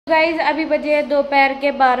Guys अभी बजे दोपहर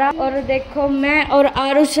के 12 और देखो मैं और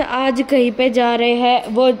आरुष आज कहीं पे जा रहे हैं।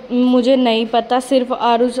 वो मुझे नहीं पता, सिर्फ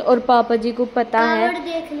आरुष और पापा जी को पता है।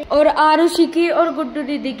 और आरुषी की और गुड्डू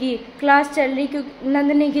दीदी की क्लास चल रही, क्योंकि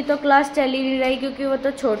नंदनी की तो क्लास चल ही नहीं रही क्योंकि वो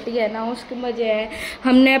तो छोटी है ना, उसकी मजे है।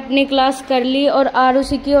 हमने अपनी क्लास कर ली और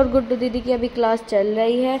आरुषी की और गुड्डू दीदी की अभी क्लास चल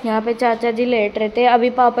रही है। यहाँ पे चाचा जी लेट रहे थे, अभी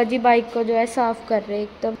पापा जी बाइक को जो है साफ कर रहे,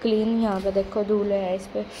 एकदम क्लीन। यहाँ पे देखो धूल है इस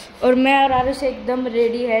पे। और मैं और आरुष एकदम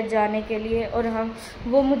रेडी है जाने के लिए। और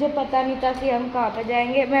वो मुझे पता नहीं था कि हम कहाँ पे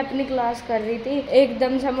जाएंगे। मैं अपनी क्लास कर रही थी,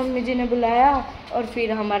 एकदम से मम्मी जी ने बुलाया और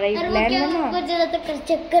फिर हमारा ये प्लान बना।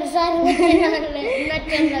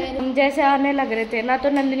 हम जैसे आने लग रहे थे ना तो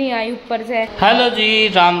नंदनी आई ऊपर से। हेलो जी,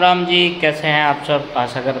 राम राम जी, कैसे हैं आप सब?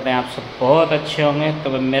 आशा करते हैं आप सब बहुत अच्छे होंगे। तो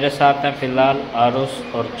मेरे साथ हैं फिलहाल आरुष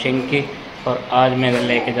और चिंकी, और आज मैं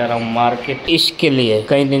लेके जा रहा हूँ मार्केट। इसके लिए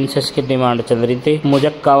कई दिन से इसकी डिमांड चल रही थी, मुझे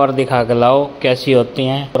कावड़ दिखा के लाओ कैसी होती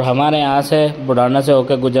हैं। और हमारे यहाँ से बुढ़ाना से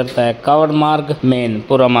होकर गुजरता है कावड़ मार्ग मेन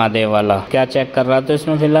पूरा महादेव वाला। क्या चेक कर रहा था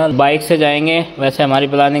इसमें? फिलहाल बाइक से जाएंगे। वैसे हमारी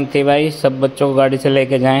प्लानिंग थी भाई सब बच्चों को गाड़ी से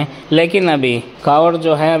लेके जाएं, लेकिन अभी कावड़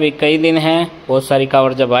जो है अभी कई दिन है, बहुत सारी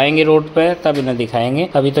कावड़ जब आएंगी रोड पे तब इन्हें दिखाएंगे।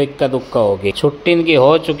 अभी तो इक्का दुक्का होगी। छुट्टी इनकी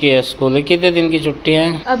हो चुकी है स्कूल। कितने दिन की छुट्टी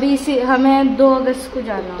है? अभी हमें 2 अगस्त को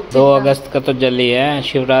जाना। 2 अगस्त का तो जल्दी है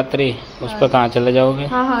शिवरात्रि, उस पर कहाँ चले जाओगे?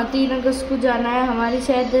 हाँ 3 अगस्त को जाना है। हमारी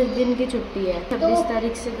शायद 10 दिन की छुट्टी है, 26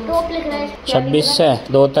 तारीख से 26 से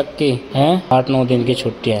 2 तक की है। 8-9 दिन की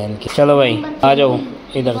छुट्टी है इनकी। चलो भाई आ जाओ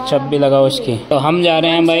इधर, छब्बी लगाओ इसकी। तो हम जा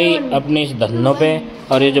रहे हैं भाई अपने इस धन्नों पे,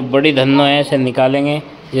 और ये जो बड़ी धन्नो है इसे निकालेंगे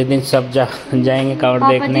जिस दिन सब जाएंगे कावड़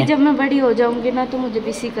देखने। जब मैं बड़ी हो जाऊंगी ना तो मुझे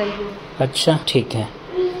भी सिखाइए। अच्छा ठीक है,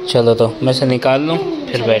 चलो तो मैं से निकाल लूँ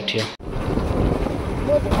फिर बैठिए।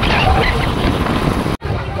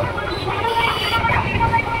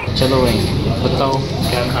 चलो भाई बताओ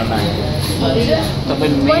क्या खाना है? तो भाई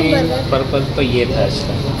मेन पर्पज तो ये था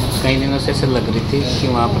इसका। कई दिनों से ऐसे लग रही थी कि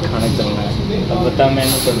वहाँ पर खाना चलना है। अब बता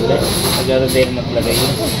मैंने कर दे, ज़्यादा देर मत लगाइए।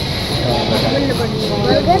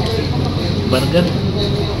 बर्गर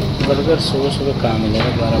बर्गर सुबह सुबह कहाँ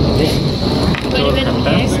मिलेगा 12 बजे?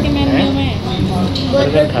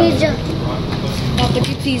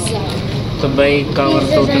 तो भाई कावड़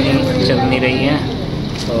तो उतनी चल नहीं रही है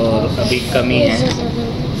और अभी कमी है।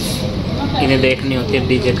 इन्हें देखनी होती है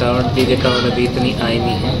डीजे कावड़ अभी इतनी आई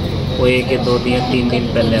नहीं है। वो 1 या 2 दिन 3 दिन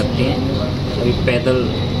पहले आती हैं। अभी पैदल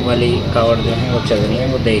वाली कावड़ जो है वो चल रही है,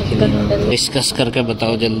 वो देख ही नहीं। डिस्कस करके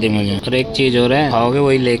बताओ जल्दी मुझे। और एक चीज़ हो रहा है, आओगे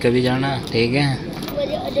वही लेके भी जाना, ठीक है?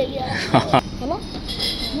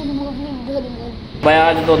 भाई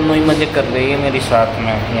आज दोनों ही मज़े कर रही है मेरी साथ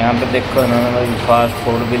में। यहाँ पे देखो इन्होंने फास्ट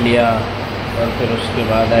फूड भी लिया और फिर उसके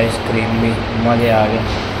बाद आइसक्रीम भी। मज़े आ गए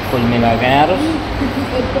कुल मिला के यार।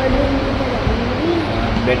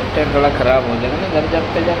 बेटे थोड़ा ख़राब हो जाएगा ना घर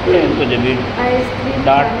जाते जाते, तुझे भी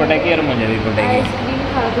डांट पड़ेगी और मुझे भी पड़ेगी।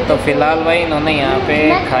 तो फिलहाल भाई इन्होंने यहाँ पे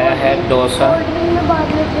खाया है डोसा,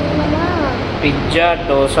 पिज्ज़ा,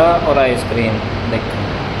 डोसा और आइसक्रीम। देखो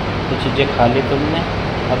कुछ चीज़ें खा ली तुमने,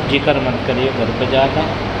 अब जिक्र मत करिए घर पे जाकर,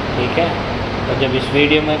 ठीक है? और जब इस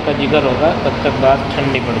वीडियो में का जिक्र होगा तब तक बात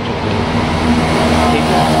ठंडी पड़ चुकी है, ठीक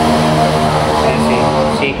है? ऐसे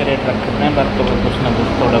सीक्रेट रखना है बातों को, कुछ ना कुछ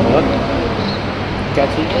थोड़ा बहुत। क्या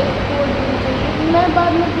चीज़ है?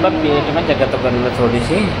 पेट में जगह तो कर लो थोड़ी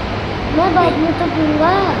सी। मैं बाद में तो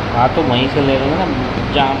पीऊँगा। हाँ तो वहीं से ले लेना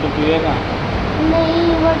जहाँ पे पिएगा। नहीं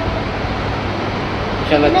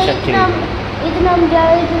चल अच्छा ठीक है, इतना हम जा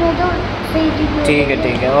रहे थे तो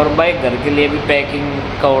ठीक है। और भाई घर के लिए भी पैकिंग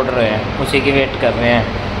का ऑर्डर है, उसी की वेट कर रहे हैं।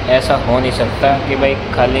 ऐसा हो नहीं सकता कि भाई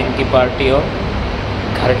खाली इनकी पार्टी हो,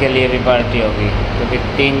 घर के लिए भी पार्टी होगी, क्योंकि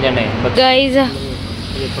 3 जने गाइस।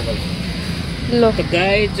 तो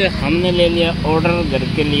गाइस हमने ले लिया ऑर्डर घर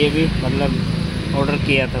के लिए भी, मतलब ऑर्डर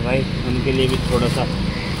किया था भाई उनके लिए भी थोड़ा सा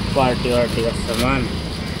पार्टी वार्टी का सामान।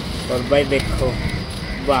 और भाई देखो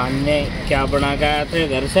बहन ने क्या बना के आया था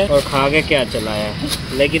घर से और खा के क्या चलाया।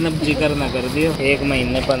 लेकिन अब जिक्र ना कर दियो, 1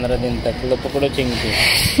 महीने 15 दिन तक लो पकड़ो चिंकी।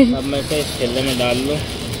 अब मैं से इस थैले में डाल लो,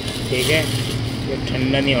 ठीक है? ये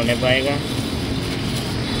ठंडा नहीं होने पाएगा।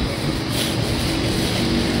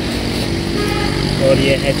 और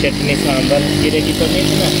ये है चटनी सांभर। गिरेगी तो नहीं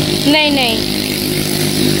ना? नहीं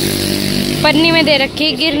पन्नी में दे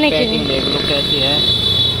रखी, गिरने की पैकिंग देख लो कैसी है।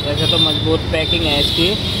 वैसे तो मजबूत पैकिंग है इसकी,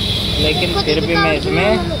 लेकिन फिर भी मैं इसमें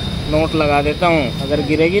नोट लगा देता हूँ, अगर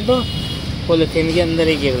गिरेगी तो पॉलिथीन के अंदर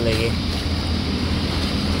ही गिर लेगी।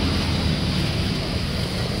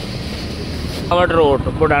 कावड़ रोड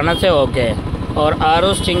बुढ़ाना से होके, और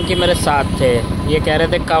आरुष चिंकी मेरे साथ थे। ये कह रहे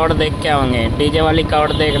थे कावड़ देख के आओगे, डीजे वाली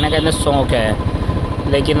कावड़ देखने का इन्हें शौक है।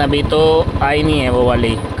 लेकिन अभी तो आई नहीं है वो वाली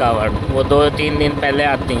कावड़, वो 2-3 दिन पहले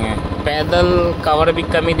आती हैं। पैदल कावड़ भी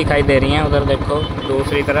कम ही दिखाई दे रही हैं उधर देखो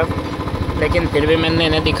दूसरी तरफ, लेकिन फिर भी मैंने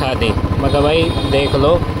इन्हें दिखा दी। मतलब भाई देख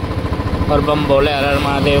लो और बम बोले हर हर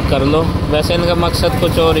महादेव कर लो। वैसे इनका मकसद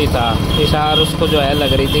कुछ और ही था। इशार उसको जो है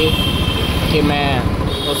लग रही थी कि मैं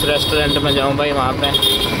उस रेस्टोरेंट में जाऊँ भाई, वहाँ पे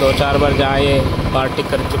 2-4 बार जहाँ ये पार्टी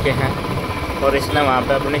कर चुके हैं और इसने वहाँ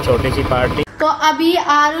पे अपनी छोटी सी पार्टी। तो अभी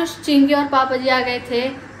आरुष, चिंकी और पापा जी आ गए थे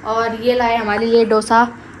और ये लाए हमारे लिए डोसा।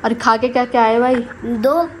 और खा के क्या क्या आए भाई?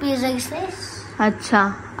 2 पिज्जा स्लाइस। अच्छा,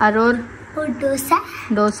 और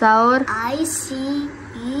डोसा और ICECREAM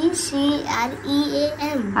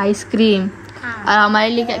आइसक्रीम। और हमारे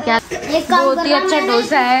लिए क्या क्या? बहुत ही अच्छा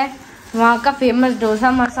डोसा है, वहाँ का फेमस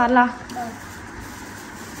डोसा मसाला।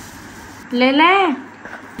 ले लें।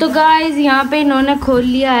 तो गाइस यहाँ पे इन्होंने खोल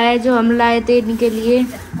लिया है जो हम लाए थे इनके लिए।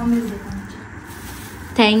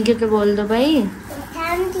 थैंक यू के बोल दो भाई।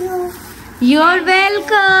 Thank you. You are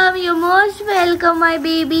welcome, you most welcome my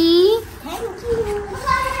baby.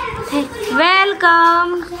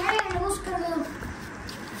 Welcome.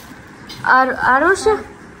 और आरुष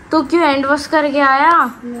तू क्यों हैंड वॉश करके आया?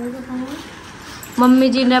 मम्मी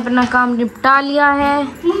जी ने अपना काम निपटा लिया है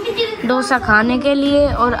डोसा खाने के लिए,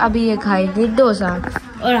 और अभी ये खाएगी डोसा।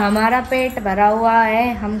 और हमारा पेट भरा हुआ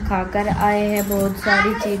है, हम खाकर आए हैं बहुत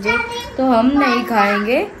सारी चीजें, तो हम नहीं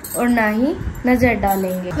खाएंगे और ना ही नजर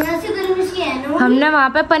डालेंगे। हमने वहाँ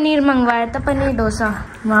पे पनीर मंगवाया था, पनीर डोसा।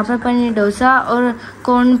 वहाँ पे पनीर डोसा और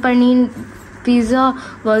कॉर्न पनीर पिज्जा।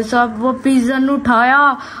 भाई साहब वो पिज्जा ने उठाया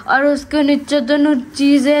और उसके नीचे दोनों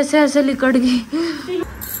चीजें ऐसे ऐसे लिकड़ गई।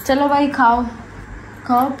 चलो भाई खाओ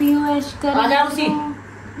खाओ पियो ऐश कर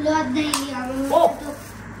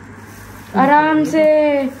आराम से।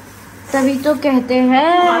 तभी तो कहते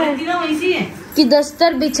हैं कि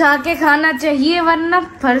दस्तर बिछा के खाना चाहिए वरना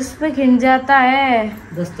फर्श पे खिंच जाता है।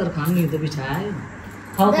 दस्तर खान नहीं तो बिछाया है।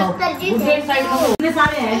 खाओ खाओ। कितने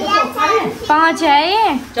सारे हैं? 5 है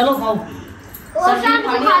ये। चलो खाओ। और शाम को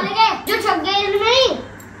खा लेंगे जो छक गए नहीं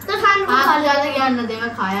तो शाम को खा लेंगे। यार नदे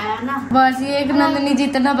में खाया है ना। बस ये एक नंदनी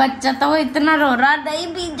जितना बच्चा था वो इतना रो रहा, नहीं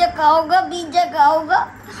पिज्जा खाओगा पिज्जा खाओगा।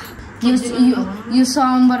 यू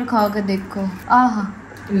सांबर खा के देखो। आहा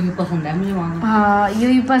यही पसंद है मुझे वहाँ का। हाँ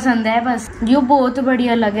यही पसंद है बस। ये बहुत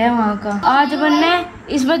बढ़िया लगा है वहाँ का। आज मैंने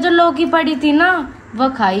इसमें जो लौकी पड़ी थी ना वो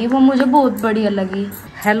खाई, वो मुझे बहुत बढ़िया लगी।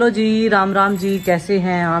 हेलो जी, राम राम जी, कैसे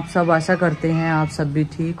हैं आप सब? आशा करते हैं आप सब भी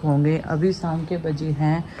ठीक होंगे। अभी शाम के बजे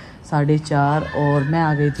हैं 4:30 और मैं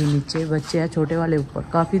आ गई थी नीचे। बच्चे हैं छोटे वाले ऊपर,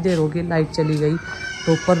 काफ़ी देर हो गई, लाइट चली गई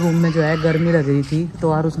तो ऊपर रूम में जो है गर्मी लग रही थी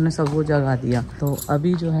तो और उसने सबको जगा दिया। तो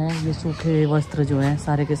अभी जो है ये सूखे हुए वस्त्र जो हैं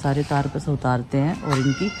सारे के सारे तार पर से उतारते हैं और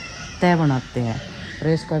इनकी तह बनाते हैं।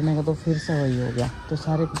 प्रेस करने का तो फिर से वही हो गया। तो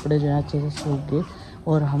सारे कपड़े जो है अच्छे से सूख गए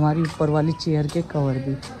और हमारी ऊपर वाली चेयर के कवर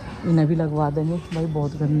भी इन्हें भी लगवा देंगे। भाई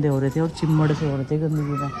बहुत गंदे हो रहे थे और चिम्मड़ से हो रहे थे गंदगी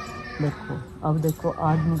में। देखो अब देखो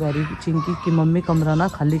आज मुगारी चिंकी की मम्मी कमरा ना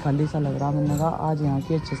खाली खाली सा लग रहा। मैंने कहा आज यहाँ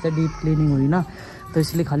की अच्छे से डीप क्लीनिंग हुई ना तो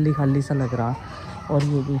इसलिए खाली खाली सा लग रहा। और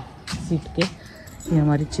ये भी सीट के ये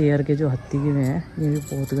हमारी चेयर के जो हत्ती के में है ये भी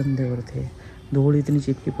बहुत गंदे हो रहे थे। धूल इतनी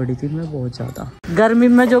चिपकी पड़ी थी मैं बहुत ज्यादा। गर्मी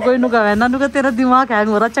में जो कोई नुका है ना नुका तेरा दिमाग हैंग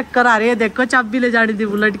हो रहा, चक्कर आ रही है। देखो चाबी ले जानी थी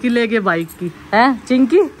बुलेट की लेके बाइक की है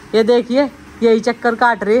चिंकी। ये देखिए यही चक्कर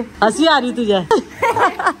काट रही, हंसी आ रही तुझे।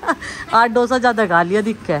 आज डोसा ज्यादा खा लिया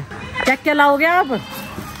दिख के। क्या क्या लाओगे आप?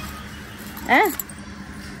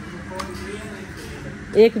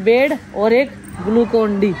 एक बेड और एक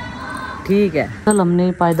ग्लूकोन डी, ठीक है। कल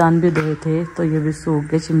हमने पायदान भी धोए थे तो ये भी सूख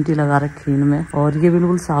गए, चिमटी लगा रखी इनमें और ये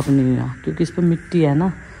बिल्कुल साफ नहीं हुआ क्योंकि इस पर मिट्टी है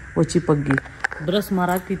ना वो चिपक गई। ब्रश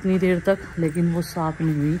मारा कितनी देर तक लेकिन वो साफ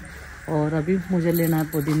नहीं हुई। और अभी मुझे लेना है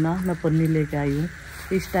पुदीना, मैं पन्नी लेके आई हूँ।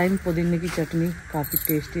 इस टाइम पुदीने की चटनी काफ़ी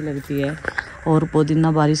टेस्टी लगती है और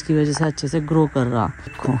पुदीना बारिश की वजह से अच्छे से ग्रो कर रहा।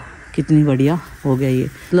 देखो कितनी बढ़िया हो गया ये,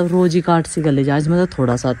 मतलब रोज ही काट सी गले जाए। इसमें तो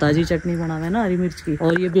थोड़ा सा ताजी चटनी बनावे ना हरी मिर्च की।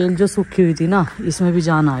 और ये बेल जो सूखी हुई थी ना इसमें भी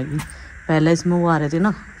जान आ गई। पहले इसमें वो आ रहे थे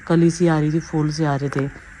ना कली सी आ रही थी, फूल से आ रहे थे।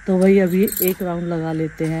 तो वही अभी एक राउंड लगा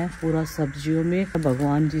लेते हैं पूरा सब्जियों में।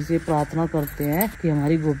 भगवान जी से प्रार्थना करते हैं कि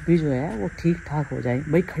हमारी गोभी जो है वो ठीक ठाक हो जाए।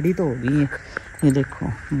 भाई खड़ी तो होगी ये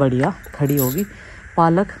देखो बढ़िया खड़ी होगी।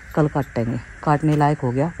 पालक कल काटेंगे, काटने लायक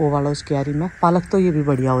हो गया वो वाला उस क्यारी में। पालक तो ये भी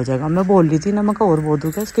बढ़िया हो जाएगा। मैं बोल रही थी ना मैं और बो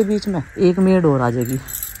दूँ क्या इसके बीच में? एक मेड और आ जाएगी,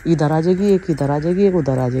 इधर आ जाएगी, एक इधर आ जाएगी, एक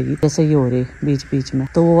उधर आ जाएगी, जैसे ये हो रही बीच बीच में।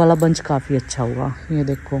 तो वो वाला बंच काफी अच्छा होगा ये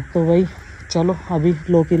देखो। तो वही चलो अभी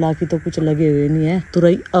लौकी लाकी तो कुछ लगे हुए नहीं है,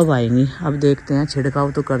 तुरई अब आएंगी। अब देखते हैं,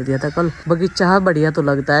 छिड़काव तो कर दिया था कल। बगीचा बढ़िया तो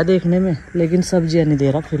लगता है देखने में लेकिन सब्जियां नहीं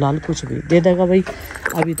दे रहा फिलहाल, कुछ भी दे देगा भाई।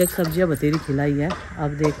 अभी तक सब्जियां बतेरी खिलाई है।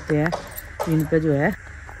 अब देखते हैं इन पे जो है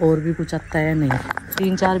और भी कुछ आता है नहीं।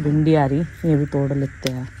 3-4 भिंडी आ रही, ये भी तोड़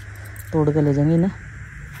लेते हैं, तोड़ के ले जाएंगे ना।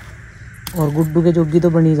 और गुड्डू के जोगी तो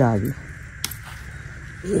बनी जाएगी।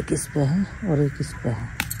 एक इस पे है और एक इस पे है,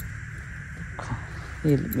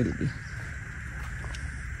 ये मिल गई।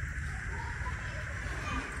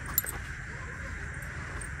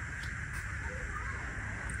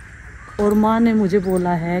 और माँ ने मुझे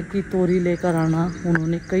बोला है कि तोरी लेकर आना।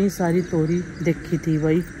 उन्होंने कई सारी तोरी देखी थी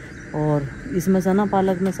भाई, और इसमें से ना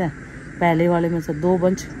पालक में से पहले वाले में से 2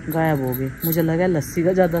 बंच गायब हो गए। मुझे लगा लस्सी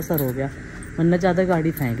का ज़्यादा असर हो गया, मैंने ज़्यादा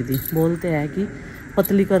गाड़ी फेंक दी। बोलते हैं कि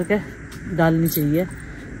पतली करके डालनी चाहिए,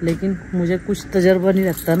 लेकिन मुझे कुछ तजर्बा नहीं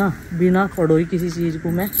रखता ना, बिना पढ़ोई किसी चीज़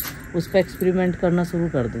को मैं उस पर एक्सपेरिमेंट करना शुरू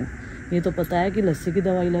कर दूँ। ये तो पता है कि लस्सी की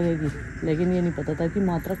दवाई लगेगी, लेकिन ये नहीं पता था कि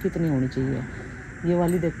मात्रा कितनी होनी चाहिए। ये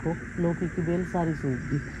वाली देखो लौकी की बेल सारी सूख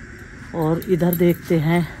गई। और इधर देखते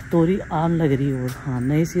हैं तोरी आम लग रही, और हाँ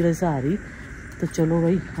नए सिरे से आ रही। तो चलो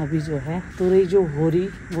भाई अभी जो है तोरी जो हो रही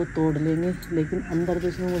वो तोड़ लेंगे, लेकिन अंदर तो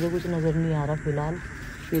इसमें मुझे कुछ नज़र नहीं आ रहा फ़िलहाल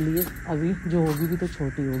के लिए। अभी जो होगी भी तो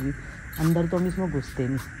छोटी होगी, अंदर तो हम इसमें घुसते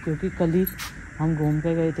नहीं, क्योंकि कल ही हम घूम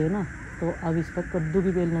के गए थे ना। तो अब इस पर कद्दू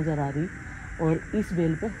की बेल नज़र आ रही, और इस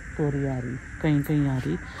बेल पे तोरी आ रही, कहीं कहीं आ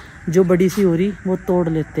रही। जो बड़ी सी हो रही वो तोड़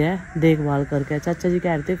लेते हैं देखभाल करके। चाचा जी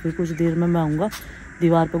कह रहे थे फिर कुछ देर में मैं आऊँगा,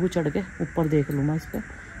 दीवार पे कुछ चढ़ के ऊपर देख लूँगा इस पर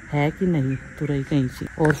है कि नहीं तुरई कहीं सी।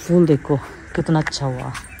 और फूल देखो कितना अच्छा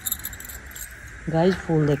हुआ गाइस,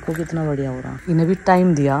 फूल देखो कितना बढ़िया हो रहा। इन्हें भी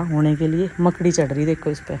टाइम दिया होने के लिए। मकड़ी चढ़ रही देखो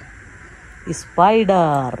इस पर,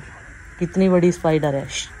 स्पाइडर, कितनी बड़ी स्पाइडर है।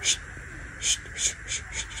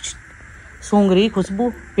 सूंघ रही खुशबू,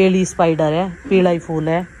 पीली स्पाइडर है, पीला ही फूल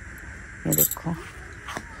है। ये देखो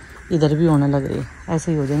इधर भी होने लग रही है,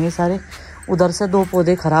 ऐसे ही हो जाएंगे सारे। उधर से 2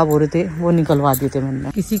 पौधे खराब हो रहे थे, वो निकलवा दिए थे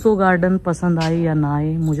मैंने। किसी को गार्डन पसंद आए या ना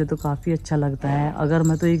आए, मुझे तो काफ़ी अच्छा लगता है। अगर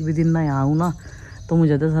मैं तो एक भी दिन ना यहाँ आऊँ ना, तो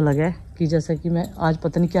मुझे तो ऐसा लगे कि जैसे कि मैं आज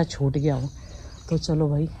पता नहीं क्या छूट गया हूँ। तो चलो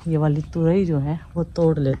भाई ये वाली तुरई जो है वो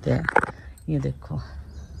तोड़ लेते हैं। ये देखो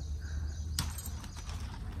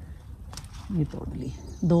ये तोड़ ली,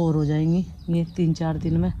 2 और हो जाएंगी ये 3-4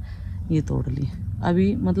 दिन में। ये तोड़ ली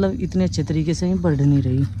अभी, मतलब इतने अच्छे तरीके से ही बढ़ नहीं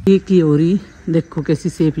रही। एक ही हो रही, देखो कैसी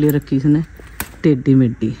शेप ले रखी इसने, टेढ़ी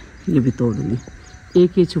मेढ़ी। ये भी तोड़ ली।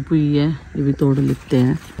 एक ये छुपी हुई है, ये भी तोड़ लेते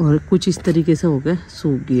हैं। और कुछ इस तरीके से हो गए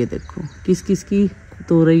सूख गई। देखो किस किस की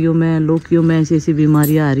तोरइयों में, लौकियों में ऐसी ऐसी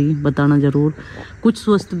बीमारियां आ रही, बताना ज़रूर। कुछ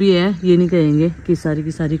स्वस्थ भी है, ये नहीं कहेंगे कि सारी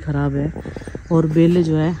की सारी ख़राब है। और बेलें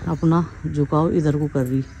जो है अपना झुकाव इधर को कर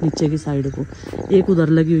रही, नीचे की साइड को। एक उधर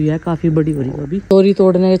लगी हुई है, काफ़ी बड़ी हो रही है। अभी तोरी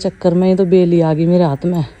तोड़ने के चक्कर में ये तो बेल ही आ गई मेरे हाथ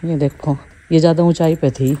में। ये देखो ये ज़्यादा ऊंचाई पे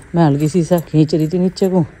थी, मैं हल्की सी सा खींच रही थी नीचे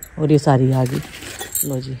को, और ये सारी आ गई।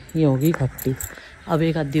 लो जी ये होगी इकट्ठी। अब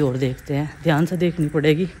एक आधी और देखते हैं, ध्यान से देखनी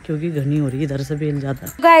पड़ेगी क्योंकि घनी हो रही है इधर से बेल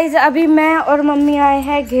ज़्यादा। गाइज अभी मैं और मम्मी आए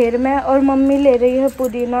हैं घेर में, और मम्मी ले रही है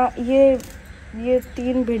पुदीना। ये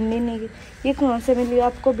 3 भिंडी नहीं, ये कहाँ से मिली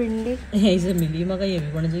आपको भिंडी? यहीं से मिली, मगर ये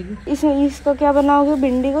भी बन जाएगी। इसको क्या बनाओगे?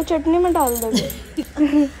 भिंडी को चटनी में डाल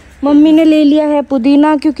दोगे? मम्मी ने ले लिया है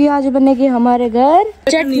पुदीना, क्योंकि आज बनेगी हमारे घर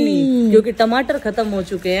चटनी। क्योंकि टमाटर खत्म हो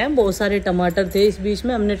चुके हैं, बहुत सारे टमाटर थे इस बीच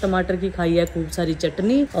में, हमने टमाटर की खाई है खूब सारी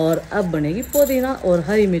चटनी। और अब बनेगी पुदीना, और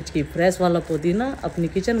हरी मिर्च की फ्रेश वाला पुदीना अपनी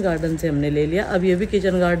किचन गार्डन से हमने ले लिया। अब ये भी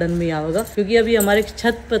किचन गार्डन में आएगा, क्योंकि अभी हमारे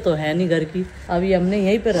छत पे तो है नहीं घर की, अभी हमने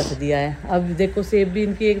यहीं पे रख दिया है। अब देखो सेब भी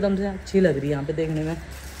इनकी एकदम से अच्छी लग रही है यहाँ पे देखने में।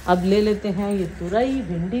 अब ले लेते हैं ये तुरई,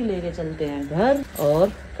 भिंडी लेके चलते हैं घर,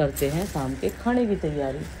 और करते हैं शाम के खाने की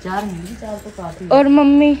तैयारी। 4 मिली, 4 तो काफी। और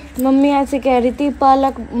मम्मी ऐसे कह रही थी,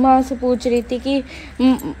 पालक, माँ से पूछ रही थी कि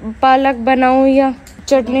पालक बनाऊं या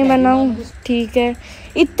चटनी बनाऊं। ठीक है,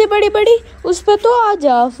 इतनी बड़ी बड़ी उस पे तो आ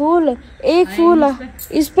जा फूल, एक फूल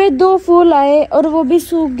इस पे 2 फूल आए, और वो भी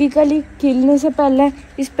सूख गई कली खिलने से पहले।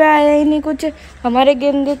 इस पे आया ही नहीं कुछ। हमारे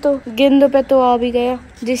गेंदों पे तो आ भी गया,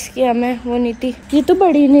 जिसकी हमें वो नहीं थी। ये तो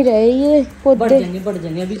बढ़ ही नहीं रहे, ये पौधे बढ़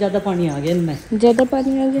जाएंगे। अभी ज्यादा पानी आ गया इनमें, ज्यादा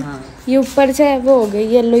पानी आ गया। हाँ। ये ऊपर से वो हो गए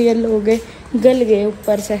येलो हो गए, गल गए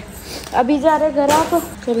ऊपर से। अभी जा रहे घर आप।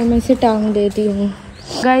 चलो मैं इसे टांग देती हूँ।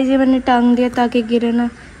 गाइस ये मैंने टांग दिया ताकि गिरे ना,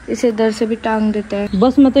 इसे इधर से भी टांग देते हैं।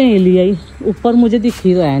 बस मैं तो यहीं ले आई, ऊपर मुझे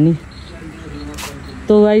दिखी तो है नहीं।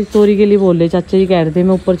 तो भाई तोरी के लिए बोल रहे, चाचा जी कह रहे थे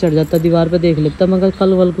मैं ऊपर चढ़ जाता, दीवार पे देख लेता, मगर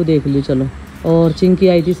कल वल को देख ली। चलो। और चिंकी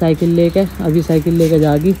आई थी साइकिल लेके, अभी साइकिल लेके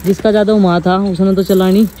जागी। जिसका ज़्यादा उमा था उसने तो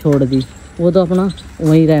चलानी छोड़ दी, वो तो अपना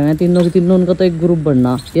वहीं रहे हैं। तीनों के तीनों उनका तो एक ग्रुप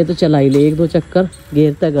बनना। ये तो चला ही ले, 1-2 चक्कर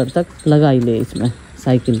घेरते घर तक लगा ही ले इसमें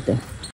साइकिल पे।